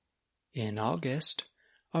In August,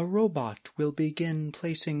 a robot will begin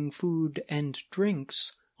placing food and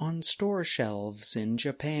drinks on store shelves in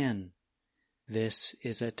Japan. This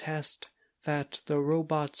is a test that the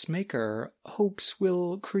robot's maker hopes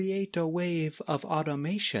will create a wave of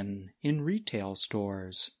automation in retail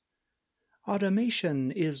stores.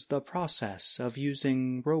 Automation is the process of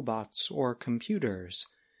using robots or computers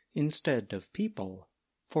instead of people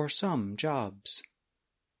for some jobs.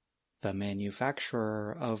 The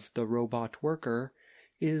manufacturer of the robot worker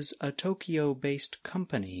is a Tokyo-based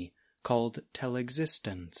company called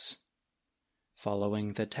Telexistence.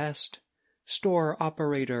 Following the test, store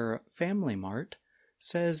operator Family Mart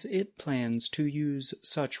says it plans to use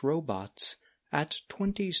such robots at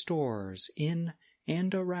 20 stores in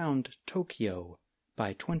and around Tokyo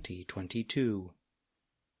by 2022.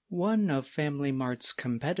 One of Family Mart's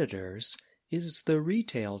competitors is the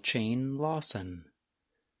retail chain Lawson.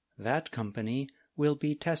 That company will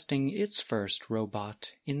be testing its first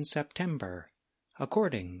robot in September,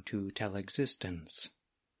 according to Telexistence.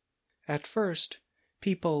 At first,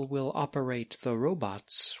 people will operate the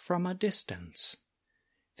robots from a distance.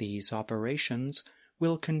 These operations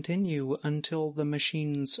will continue until the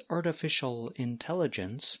machine's artificial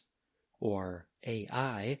intelligence, or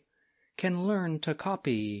AI, can learn to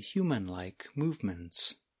copy human-like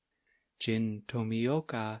movements. Jin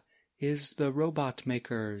Tomioka is the robot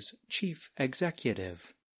maker's chief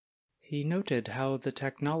executive. He noted how the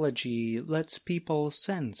technology lets people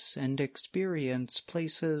sense and experience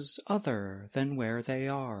places other than where they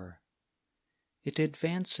are. It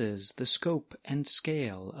advances the scope and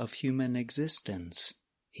scale of human existence,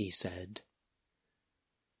 he said.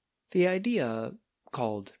 The idea,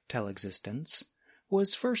 called Telexistence,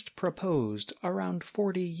 was first proposed around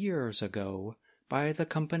 40 years ago by the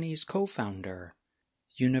company's co-founder,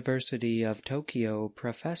 University of Tokyo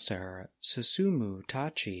professor Susumu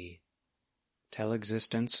Tachi.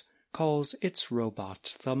 Telexistence calls its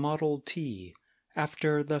robot the Model T,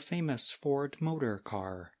 after the famous Ford motor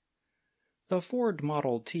car. The Ford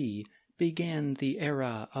Model T began the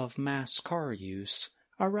era of mass car use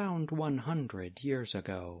around 100 years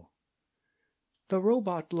ago. The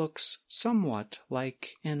robot looks somewhat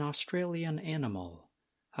like an Australian animal,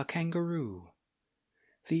 a kangaroo.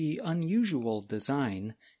 The unusual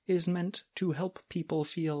design is meant to help people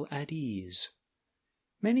feel at ease.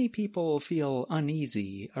 Many people feel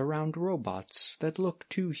uneasy around robots that look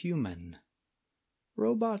too human.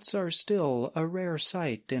 Robots are still a rare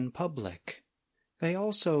sight in public. They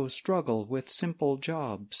also struggle with simple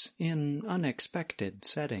jobs in unexpected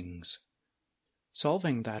settings.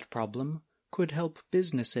 Solving that problem could help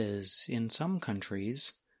businesses in some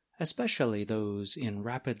countries, especially those in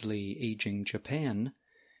rapidly aging Japan,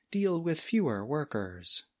 deal with fewer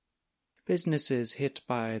workers. Businesses hit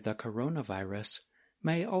by the coronavirus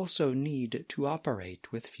may also need to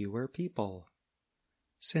operate with fewer people.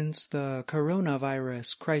 Since the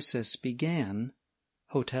coronavirus crisis began,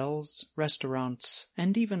 hotels, restaurants,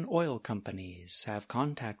 and even oil companies have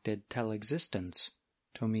contacted Telexistence,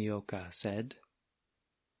 Tomioka said.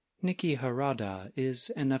 Nikki Harada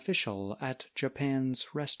is an official at Japan's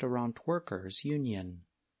Restaurant Workers Union.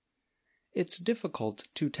 It's difficult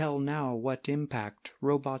to tell now what impact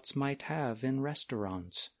robots might have in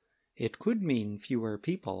restaurants. It could mean fewer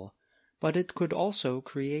people, but it could also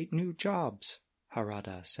create new jobs,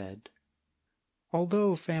 Harada said.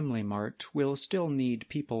 Although Family Mart will still need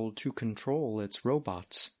people to control its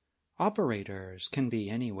robots, operators can be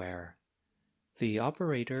anywhere. The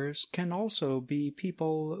operators can also be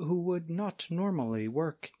people who would not normally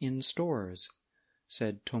work in stores,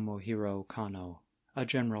 said Tomohiro Kano, a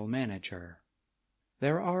general manager.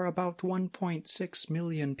 There are about 1.6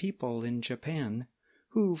 million people in Japan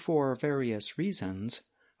who, for various reasons,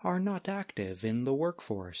 are not active in the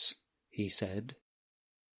workforce, he said.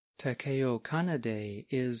 Takeo Kanade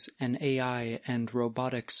is an AI and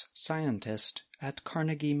robotics scientist at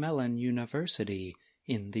Carnegie Mellon University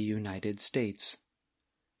in the United States.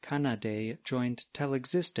 Kanade joined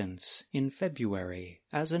Telexistence in February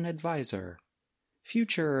as an advisor.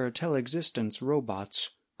 Future Telexistence robots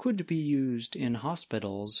could be used in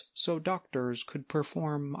hospitals so doctors could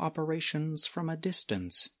perform operations from a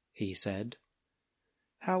distance, he said.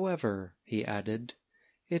 However, he added,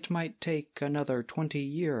 it might take another 20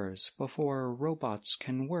 years before robots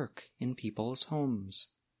can work in people's homes.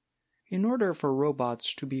 In order for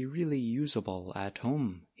robots to be really usable at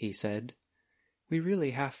home, he said, we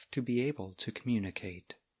really have to be able to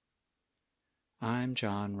communicate. I'm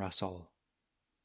John Russell.